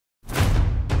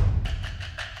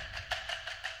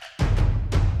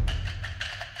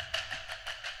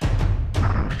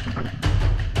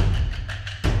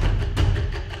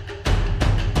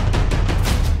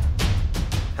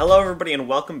Hello everybody and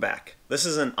welcome back. This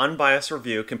is an unbiased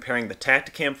review comparing the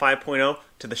Tactacam 5.0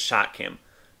 to the ShotKam.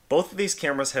 Both of these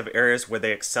cameras have areas where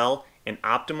they excel in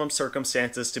optimum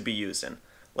circumstances to be used in.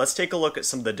 Let's take a look at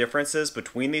some of the differences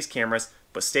between these cameras,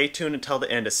 but stay tuned until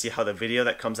the end to see how the video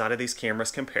that comes out of these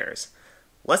cameras compares.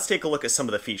 Let's take a look at some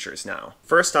of the features now.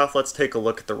 First off, let's take a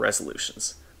look at the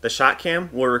resolutions. The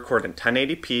ShotKam will record in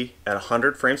 1080p at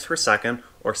 100 frames per second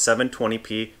or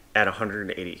 720p at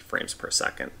 180 frames per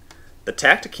second. The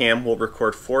Tactacam will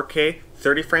record 4K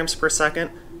 30 frames per second,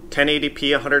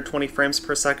 1080p 120 frames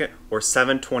per second, or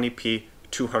 720p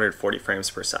 240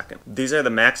 frames per second. These are the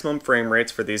maximum frame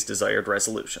rates for these desired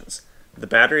resolutions. The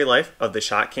battery life of the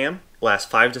ShotKam lasts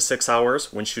 5 to 6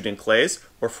 hours when shooting clays,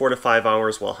 or 4 to 5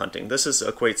 hours while hunting. This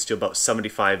equates to about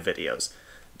 75 videos.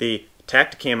 The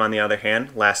Tactacam, on the other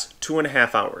hand, lasts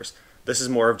 2.5 hours. This is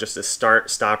more of just a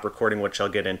start-stop recording, which I'll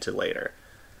get into later.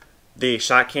 The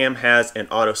ShotKam has an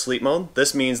auto sleep mode.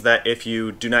 This means that if you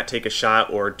do not take a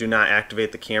shot or do not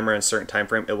activate the camera in a certain time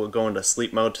frame, it will go into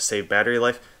sleep mode to save battery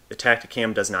life. The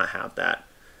Tactacam does not have that.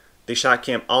 The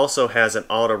ShotKam also has an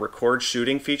auto record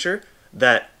shooting feature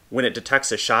that when it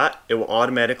detects a shot, it will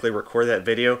automatically record that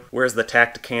video, whereas the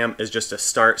Tactacam is just a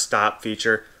start-stop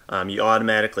feature. You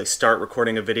automatically start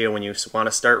recording a video when you want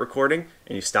to start recording,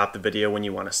 and you stop the video when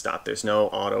you want to stop. There's no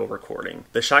auto recording.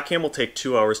 The ShotKam will take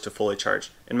 2 hours to fully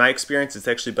charge. In my experience, it's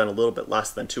actually been a little bit less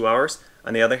than 2 hours.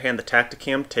 On the other hand, the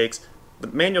Tactacam takes, the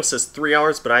manual says 3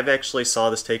 hours, but I've actually saw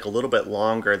this take a little bit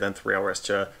longer than 3 hours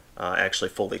to actually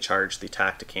fully charge the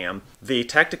Tactacam. The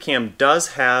Tactacam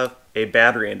does have a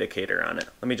battery indicator on it.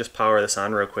 Let me just power this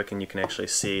on real quick and you can actually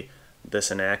see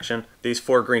this in action. These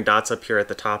 4 green dots up here at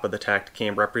the top of the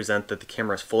Tactacam represent that the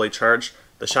camera is fully charged.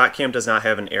 The ShotKam does not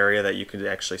have an area that you can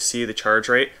actually see the charge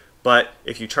rate, but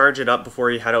if you charge it up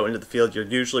before you head out into the field, you're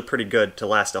usually pretty good to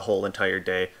last a whole entire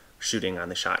day shooting on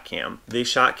the ShotKam. The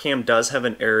ShotKam does have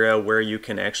an area where you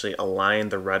can actually align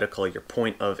the reticle, your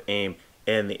point of aim,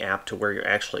 in the app to where you're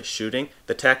actually shooting.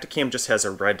 The Tactacam just has a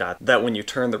red dot that when you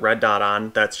turn the red dot on,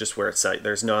 that's just where it's set.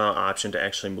 There's no option to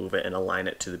actually move it and align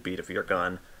it to the beat of your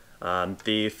gun.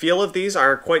 The feel of these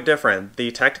are quite different.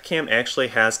 The Tactacam actually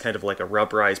has kind of like a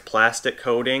rubberized plastic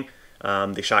coating.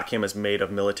 The ShotKam is made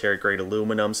of military grade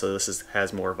aluminum, so this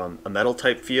has more of a metal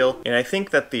type feel. And I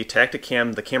think that the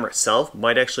Tactacam, the camera itself,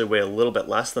 might actually weigh a little bit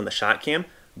less than the ShotKam,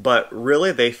 but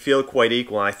really they feel quite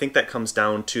equal. I think that comes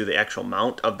down to the actual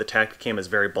mount of the Tactacam is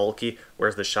very bulky,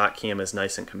 whereas the ShotKam is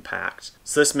nice and compact.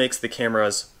 So this makes the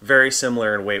cameras very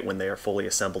similar in weight when they are fully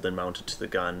assembled and mounted to the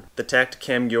gun. The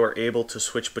Tactacam, you are able to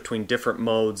switch between different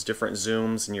modes, different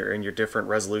zooms, and your different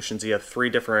resolutions. You have 3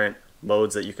 different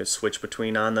modes that you can switch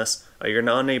between on this. You're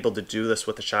not unable to do this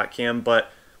with the ShotKam,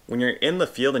 but when you're in the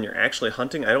field and you're actually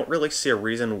hunting, I don't really see a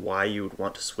reason why you would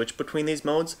want to switch between these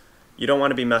modes. You don't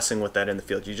want to be messing with that in the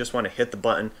field. You just want to hit the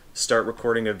button, start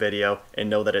recording a video, and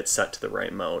know that it's set to the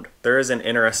right mode. There is an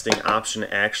interesting option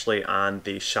actually on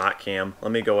the ShotKam.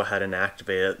 Let me go ahead and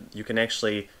activate it. You can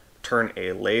actually turn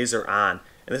a laser on,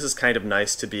 and this is kind of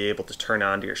nice to be able to turn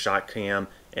on to your ShotKam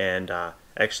and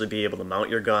actually be able to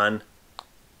mount your gun.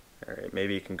 Alright,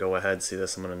 maybe you can go ahead and see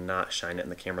this. I'm going to not shine it in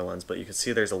the camera lens, but you can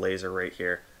see there's a laser right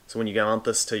here. So when you mount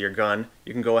this to your gun,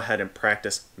 you can go ahead and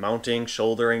practice mounting,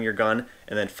 shouldering your gun,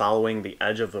 and then following the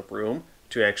edge of the room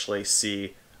to actually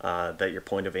see that your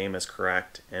point of aim is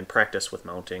correct and practice with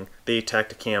mounting. The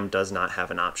Tactacam does not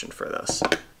have an option for this.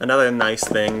 Another nice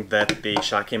thing that the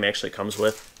ShotKam actually comes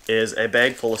with is a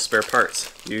bag full of spare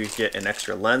parts. You get an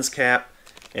extra lens cap,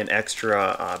 an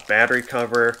extra battery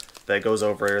cover that goes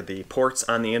over the ports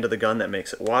on the end of the gun that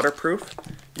makes it waterproof.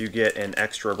 You get an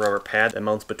extra rubber pad that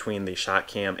mounts between the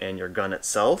ShotKam and your gun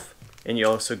itself. And you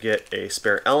also get a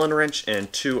spare Allen wrench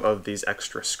and 2 of these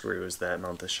extra screws that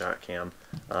mount the ShotKam.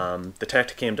 The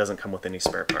Tactacam doesn't come with any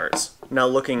spare parts. Now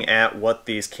looking at what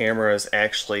these cameras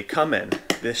actually come in.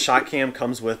 The ShotKam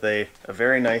comes with a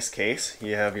very nice case.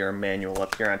 You have your manual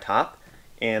up here on top,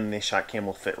 and the ShotKam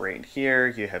will fit right in here.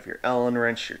 You have your Allen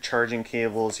wrench, your charging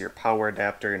cables, your power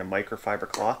adapter, and a microfiber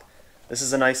cloth. This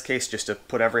is a nice case just to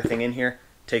put everything in here,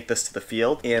 take this to the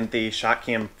field, and the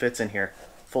ShotKam fits in here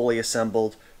fully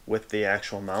assembled with the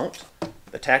actual mount.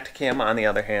 The Tactacam, on the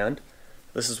other hand,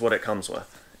 this is what it comes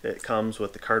with. It comes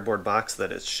with the cardboard box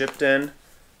that it's shipped in.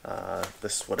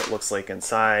 This is what it looks like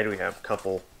inside. We have a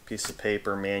couple pieces of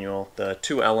paper, manual, the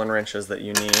 2 Allen wrenches that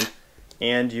you need.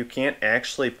 And you can't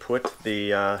actually put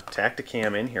the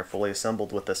Tactacam in here fully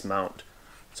assembled with this mount.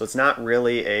 So it's not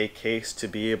really a case to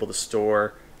be able to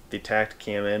store the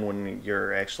Tactacam in when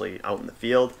you're actually out in the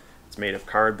field. It's made of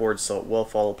cardboard, so it will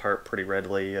fall apart pretty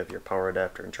readily. You have your power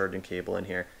adapter and charging cable in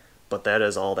here. but that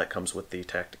is all that comes with the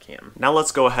Tactacam. Now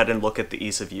let's go ahead and look at the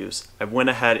ease of use. I went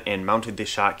ahead and mounted the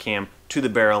ShotKam to the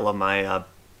barrel of my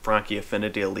Franchi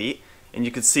Affinity Elite, and you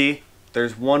can see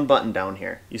there's one button down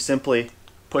here. You simply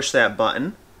push that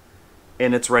button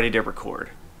and it's ready to record.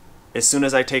 As soon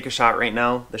as I take a shot right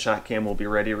now, the ShotKam will be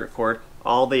ready to record.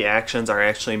 All the actions are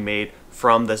actually made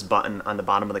from this button on the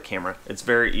bottom of the camera. It's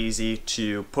very easy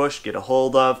to push, get a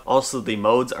hold of. Also, the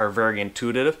modes are very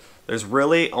intuitive. There's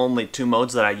really only two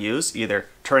modes that I use, either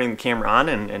turning the camera on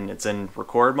and it's in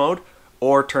record mode,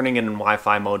 or turning it in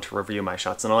Wi-Fi mode to review my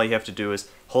shots. And all you have to do is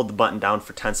hold the button down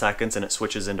for 10 seconds and it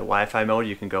switches into Wi-Fi mode.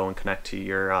 You can go and connect to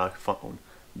your phone.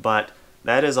 But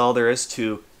that is all there is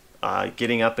to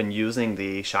getting up and using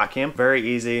the ShotKam. Very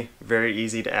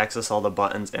easy to access all the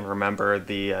buttons and remember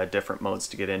the different modes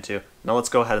to get into. Now let's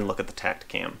go ahead and look at the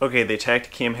Tactacam. Okay, the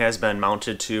Tactacam has been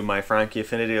mounted to my Franchi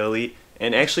Affinity Elite,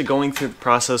 and actually going through the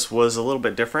process was a little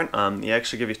bit different. They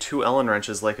actually give you two Allen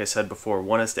wrenches, like I said before.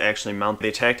 One is to actually mount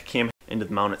the Tactacam into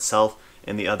the mount itself,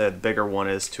 and the other, the bigger one,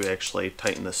 is to actually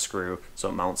tighten the screw so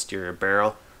it mounts to your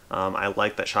barrel. I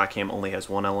like that ShotKam only has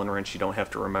one Allen wrench. You don't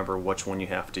have to remember which one you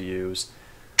have to use.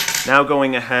 Now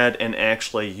going ahead and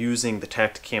actually using the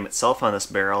Tactacam itself on this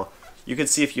barrel, you can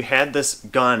see if you had this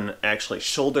gun actually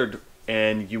shouldered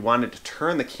and you wanted to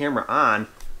turn the camera on,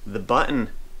 the button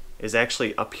is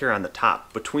actually up here on the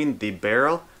top between the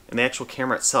barrel and the actual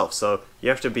camera itself. So you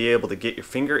have to be able to get your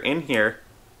finger in here,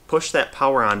 push that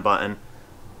power on button,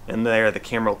 and there the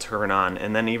camera will turn on.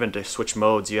 And then even to switch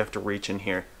modes, you have to reach in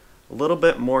here. A little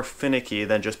bit more finicky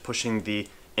than just pushing the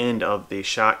end of the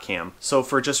ShotKam. So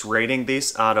for just rating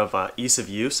these out of ease of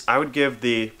use, I would give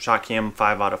the ShotKam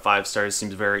 5 out of 5 stars.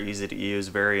 Seems very easy to use,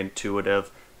 very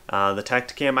intuitive. The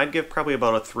Tactacam, I'd give probably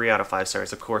about a 3 out of 5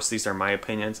 stars. Of course, these are my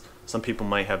opinions. Some people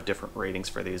might have different ratings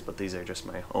for these, but these are just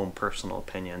my own personal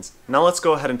opinions. Now let's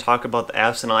go ahead and talk about the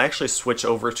apps, and I'll actually switch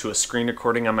over to a screen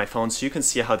recording on my phone so you can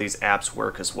see how these apps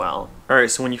work as well.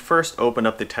 Alright, so when you first open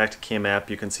up the Tactacam app,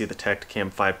 you can see the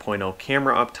Tactacam 5.0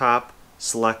 camera up top.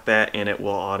 Select that and it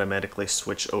will automatically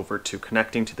switch over to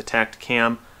connecting to the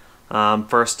Tactacam.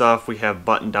 First off, we have a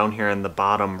button down here in the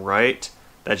bottom right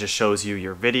that just shows you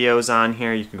your videos on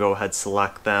here. You can go ahead,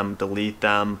 select them, delete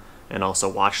them, and also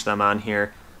watch them on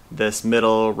here. This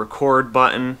middle record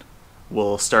button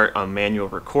will start a manual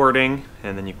recording,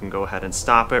 and then you can go ahead and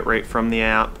stop it right from the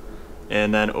app.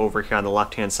 And then over here on the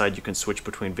left hand side, you can switch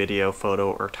between video,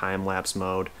 photo, or time-lapse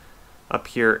mode. Up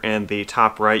here in the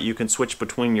top right, you can switch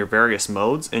between your various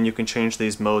modes, and you can change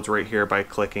these modes right here by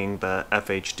clicking the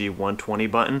FHD 120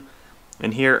 button.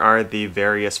 And here are the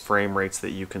various frame rates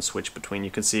that you can switch between.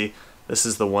 You can see this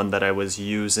is the one that I was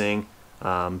using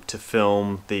to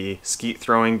film the skeet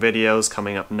throwing videos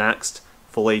coming up next.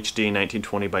 Full HD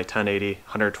 1920 by 1080,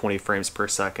 120 frames per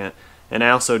second. And I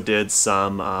also did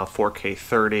some 4K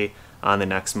 30 on the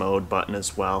next mode button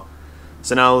as well.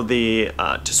 So now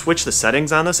to switch the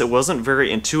settings on this, it wasn't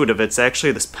very intuitive. It's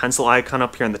actually this pencil icon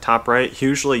up here in the top right.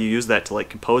 Usually you use that to like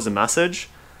compose a message.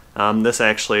 This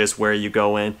actually is where you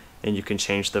go in and you can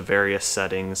change the various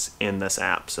settings in this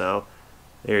app. So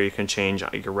there you can change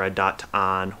your red dot to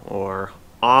on or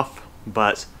off,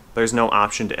 but there's no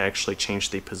option to actually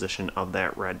change the position of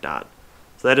that red dot.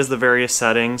 So that is the various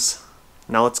settings.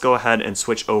 Now let's go ahead and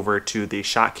switch over to the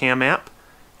ShotKam app,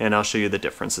 and I'll show you the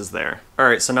differences there.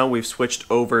 Alright, so now we've switched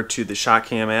over to the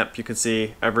ShotKam app. You can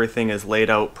see everything is laid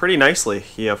out pretty nicely.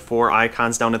 You have 4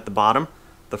 icons down at the bottom.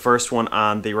 The first one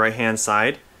on the right hand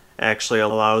side actually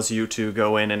allows you to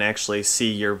go in and actually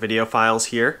see your video files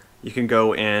here. You can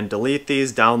go and delete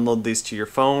these, download these to your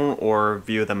phone, or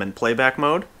view them in playback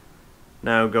mode.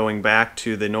 Now going back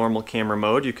to the normal camera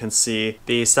mode, you can see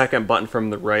the second button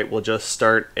from the right will just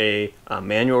start a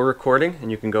manual recording, and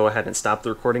you can go ahead and stop the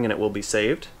recording and it will be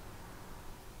saved.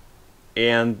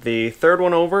 And the third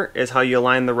one over is how you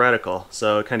align the reticle.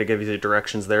 So it kind of gives you the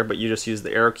directions there, but you just use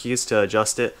the arrow keys to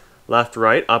adjust it left,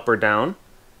 right, up, or down,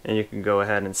 and you can go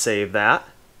ahead and save that.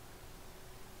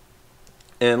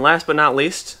 And last but not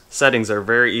least, settings are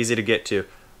very easy to get to.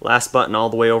 Last button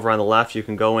all the way over on the left, you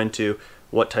can go into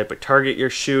what type of target you're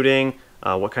shooting,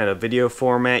 what kind of video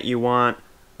format you want,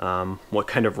 what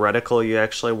kind of reticle you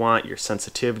actually want, your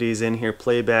sensitivities in here,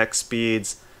 playback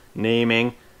speeds,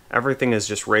 naming. Everything is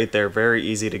just right there, very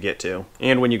easy to get to.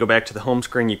 And when you go back to the home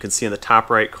screen, you can see in the top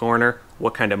right corner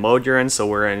what kind of mode you're in. So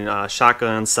we're in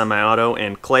shotgun, semi-auto,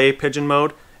 and clay pigeon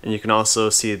mode. And you can also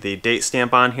see the date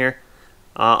stamp on here.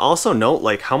 Also note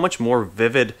like how much more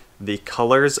vivid the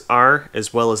colors are,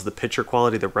 as well as the picture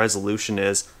quality, the resolution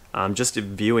is, just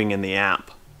viewing in the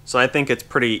app. So I think it's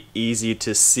pretty easy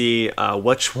to see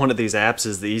which one of these apps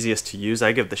is the easiest to use.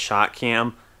 I give the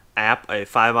ShotKam app a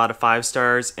 5 out of 5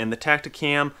 stars, and the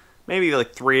Tactacam maybe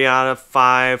like 3 out of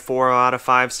 5, 4 out of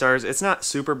 5 stars. It's not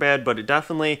super bad, but it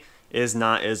definitely is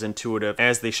not as intuitive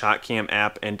as the ShotKam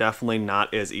app and definitely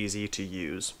not as easy to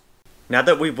use. Now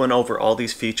that we've went over all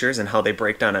these features and how they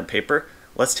break down on paper,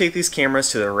 let's take these cameras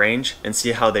to the range and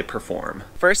see how they perform.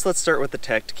 First, let's start with the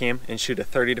Tactacam and shoot a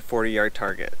 30 to 40 yard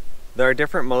target. There are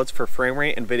different modes for frame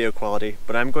rate and video quality,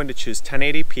 but I'm going to choose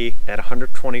 1080p at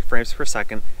 120 frames per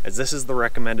second, as this is the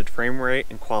recommended frame rate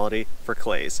and quality for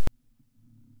clays.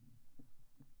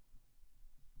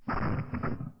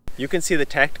 You can see the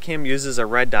Tactacam uses a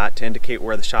red dot to indicate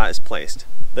where the shot is placed.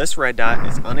 This red dot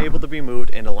is unable to be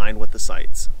moved and aligned with the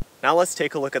sights. Now let's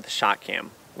take a look at the ShotKam.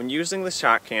 When using the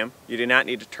ShotKam, you do not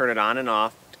need to turn it on and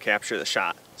off to capture the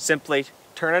shot. Simply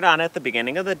turn it on at the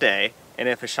beginning of the day, and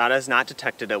if a shot is not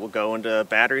detected, it will go into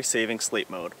battery saving sleep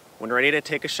mode. When ready to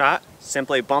take a shot,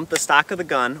 simply bump the stock of the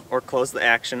gun or close the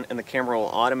action and the camera will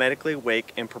automatically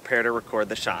wake and prepare to record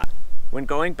the shot. When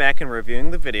going back and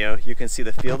reviewing the video, you can see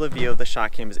the field of view of the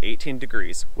ShotKam is 18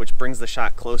 degrees, which brings the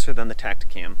shot closer than the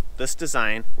Tactacam. This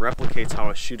design replicates how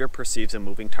a shooter perceives a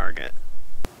moving target.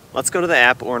 Let's go to the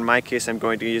app, or in my case I'm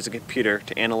going to use a computer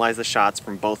to analyze the shots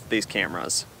from both of these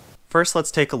cameras. First,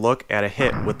 let's take a look at a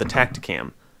hit with the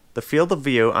Tactacam. The field of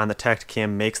view on the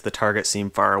Tactacam makes the target seem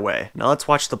far away. Now let's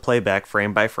watch the playback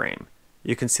frame by frame.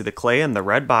 You can see the clay in the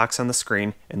red box on the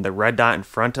screen and the red dot in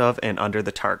front of and under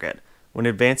the target. When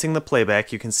advancing the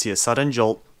playback, you can see a sudden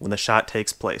jolt when the shot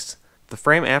takes place. The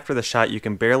frame after the shot, you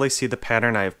can barely see the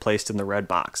pattern I have placed in the red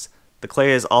box. The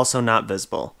clay is also not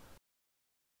visible.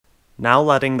 Now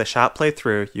letting the shot play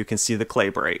through, you can see the clay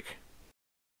break.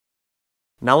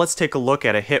 Now let's take a look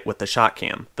at a hit with the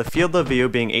ShotKam. The field of view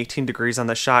being 18 degrees on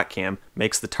the ShotKam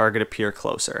makes the target appear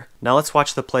closer. Now let's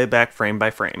watch the playback frame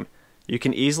by frame. You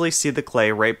can easily see the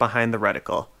clay right behind the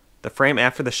reticle. The frame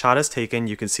after the shot is taken,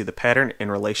 you can see the pattern in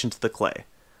relation to the clay.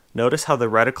 Notice how the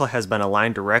reticle has been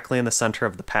aligned directly in the center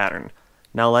of the pattern.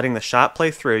 Now letting the shot play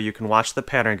through, you can watch the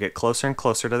pattern get closer and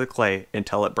closer to the clay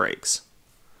until it breaks.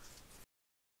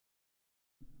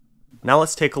 Now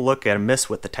let's take a look at a miss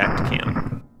with the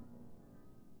Tactacam.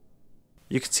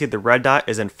 You can see the red dot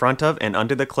is in front of and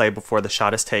under the clay before the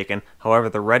shot is taken. However,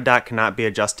 the red dot cannot be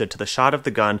adjusted to the shot of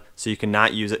the gun, so you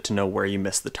cannot use it to know where you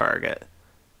missed the target.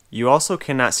 You also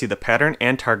cannot see the pattern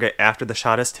and target after the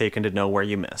shot is taken to know where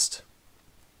you missed.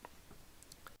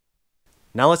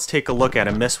 Now let's take a look at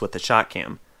a miss with the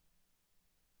ShotKam.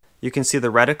 You can see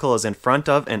the reticle is in front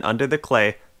of and under the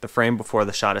clay the frame before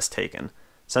the shot is taken.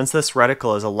 Since this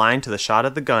reticle is aligned to the shot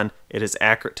of the gun, it is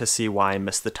accurate to see why I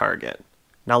missed the target.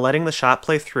 Now letting the shot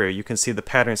play through, you can see the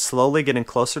pattern slowly getting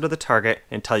closer to the target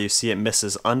until you see it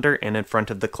misses under and in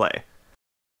front of the clay.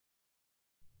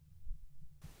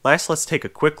 Last, let's take a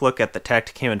quick look at the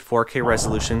Tactacam in 4K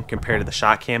resolution compared to the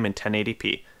ShotKam in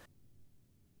 1080p.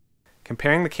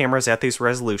 Comparing the cameras at these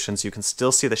resolutions, you can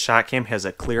still see the ShotKam has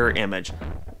a clearer image.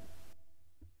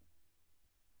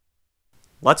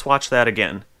 Let's watch that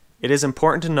again. It is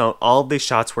important to note all of these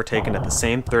shots were taken at the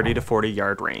same 30 to 40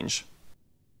 yard range.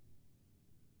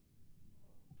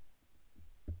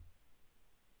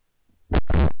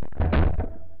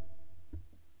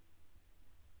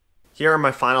 Here are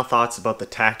my final thoughts about the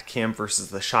Tactacam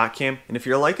versus the ShotKam, and if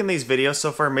you're liking these videos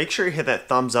so far, make sure you hit that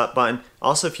thumbs up button.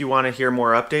 Also, if you want to hear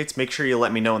more updates, make sure you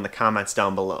let me know in the comments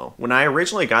down below. When I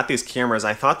originally got these cameras,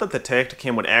 I thought that the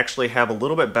Tactacam would actually have a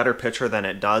little bit better picture than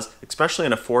it does, especially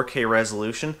in a 4K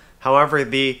resolution. However,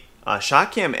 the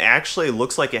ShotKam actually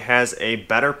looks like it has a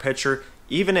better picture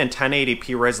even in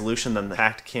 1080p resolution than the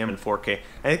Tactacam in 4K.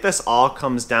 I think this all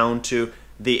comes down to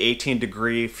the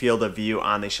 18-degree field of view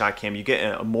on the ShotKam. You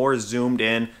get a more zoomed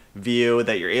in view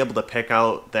that you're able to pick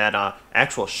out that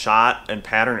actual shot and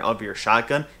pattern of your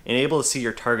shotgun and able to see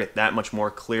your target that much more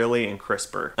clearly and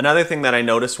crisper. Another thing that I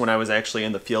noticed when I was actually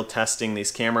in the field testing these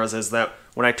cameras is that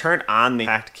when I turned on the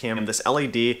Tactacam, this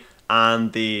LED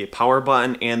on the power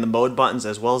button and the mode buttons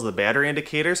as well as the battery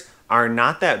indicators are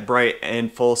not that bright in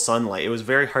full sunlight. It was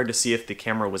very hard to see if the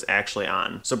camera was actually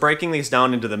on. So breaking these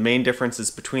down into the main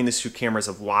differences between these two cameras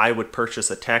of why I would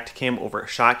purchase a Tactacam over a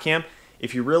ShotKam,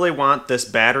 if you really want this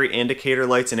battery indicator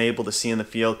lights and able to see in the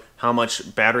field how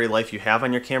much battery life you have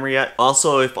on your camera yet.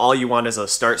 Also, if all you want is a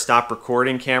start-stop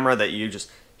recording camera that you just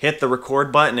hit the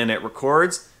record button and it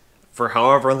records for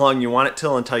however long you want it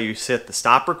till until you hit the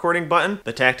stop recording button,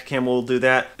 the Tactacam will do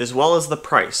that, as well as the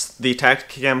price. The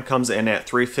Tactacam comes in at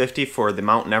 $350 for the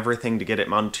mount and everything to get it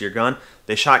mounted to your gun.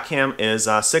 The ShotKam is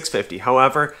 $650.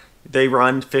 However, they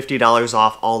run $50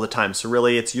 off all the time. So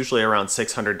really it's usually around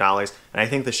 $600, and I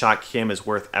think the ShotKam is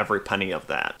worth every penny of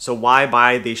that. So why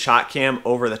buy the ShotKam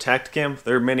over the Tactacam?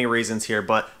 There are many reasons here,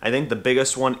 but I think the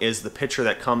biggest one is the picture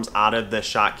that comes out of the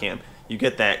ShotKam. You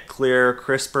get that clear,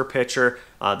 crisper picture,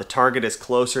 the target is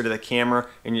closer to the camera,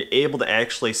 and you're able to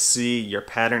actually see your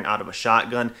pattern out of a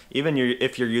shotgun. Even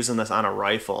if you're using this on a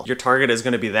rifle, your target is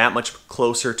going to be that much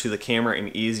closer to the camera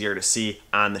and easier to see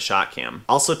on the ShotKam.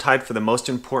 Also tied for the most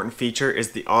important feature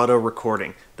is the auto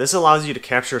recording. This allows you to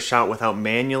capture a shot without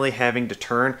manually having to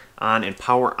turn on and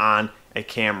power on a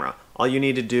camera. All you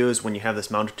need to do is, when you have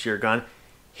this mounted to your gun,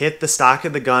 hit the stock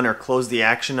of the gun or close the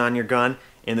action on your gun,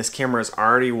 and this camera is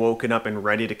already woken up and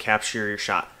ready to capture your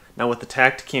shot. Now with the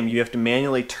Tactacam, you have to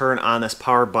manually turn on this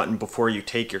power button before you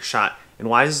take your shot. And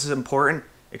why is this important?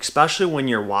 Especially when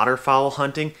you're waterfowl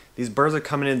hunting, these birds are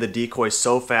coming into the decoys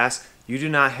so fast, you do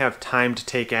not have time to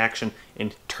take action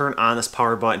and turn on this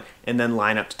power button and then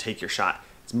line up to take your shot.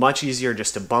 It's much easier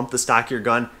just to bump the stock of your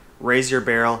gun, raise your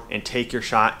barrel, and take your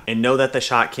shot, and know that the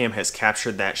ShotKam has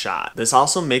captured that shot. This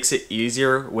also makes it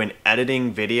easier when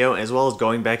editing video, as well as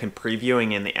going back and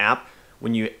previewing in the app.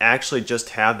 When you actually just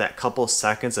have that couple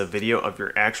seconds of video of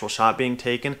your actual shot being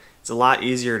taken, it's a lot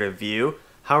easier to view.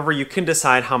 However, you can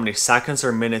decide how many seconds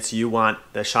or minutes you want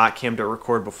the ShotKam to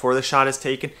record before the shot is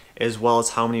taken, as well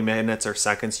as how many minutes or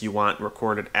seconds you want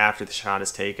recorded after the shot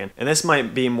is taken. And this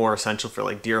might be more essential for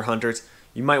like deer hunters.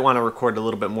 You might want to record a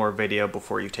little bit more video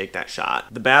before you take that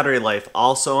shot. The battery life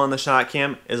also on the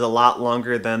ShotKam is a lot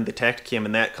longer than the Tactacam,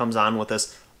 and that comes on with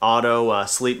this auto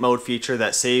sleep mode feature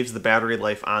that saves the battery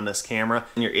life on this camera,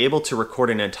 and you're able to record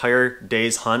an entire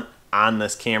day's hunt on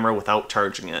this camera without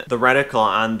charging it. The reticle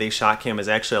on the ShotKam is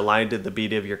actually aligned to the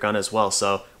bead of your gun as well,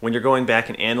 so when you're going back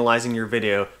and analyzing your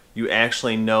video, you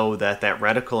actually know that that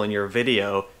reticle in your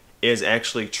video is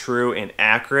actually true and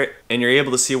accurate, and you're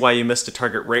able to see why you missed a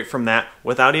target right from that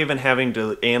without even having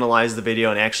to analyze the video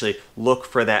and actually look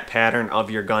for that pattern of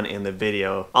your gun in the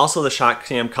video. Also, the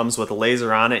ShotKam comes with a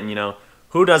laser on it, and you know,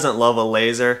 who doesn't love a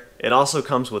laser? It also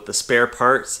comes with the spare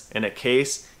parts and a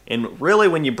case, and really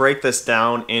when you break this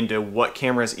down into what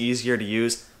camera is easier to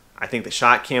use, I think the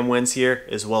ShotKam wins here,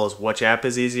 as well as which app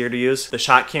is easier to use. The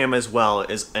ShotKam as well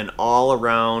is an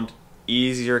all-around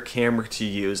easier camera to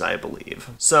use, I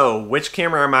believe. So, which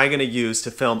camera am I going to use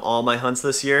to film all my hunts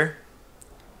this year?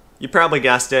 You probably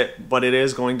guessed it, but it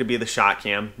is going to be the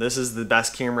ShotKam. This is the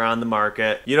best camera on the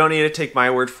market. You don't need to take my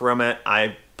word from it.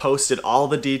 I posted all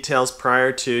the details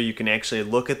prior to. You can actually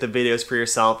look at the videos for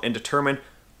yourself and determine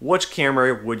which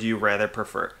camera would you rather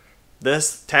prefer.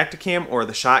 This Tactacam or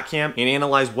the ShotKam, and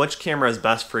analyze which camera is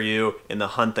best for you in the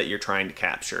hunt that you're trying to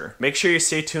capture. Make sure you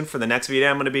stay tuned for the next video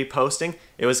I'm going to be posting.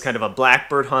 It was kind of a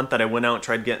blackbird hunt that I went out and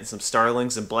tried getting some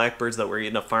starlings and blackbirds that were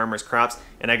eating up farmers' crops,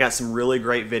 and I got some really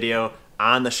great video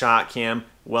on the ShotKam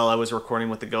while I was recording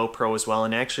with the GoPro as well,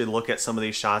 and actually look at some of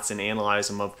these shots and analyze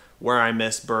them of where I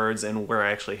missed birds and where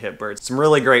I actually hit birds. Some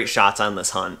really great shots on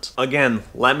this hunt. Again,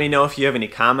 let me know if you have any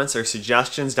comments or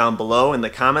suggestions down below in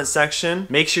the comments section.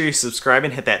 Make sure you subscribe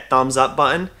and hit that thumbs up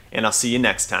button, and I'll see you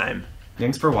next time.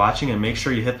 Thanks for watching, and make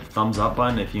sure you hit the thumbs up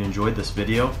button if you enjoyed this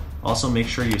video. Also, make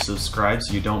sure you subscribe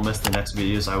so you don't miss the next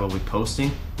videos I will be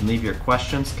posting, and leave your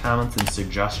questions, comments, and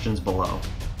suggestions below.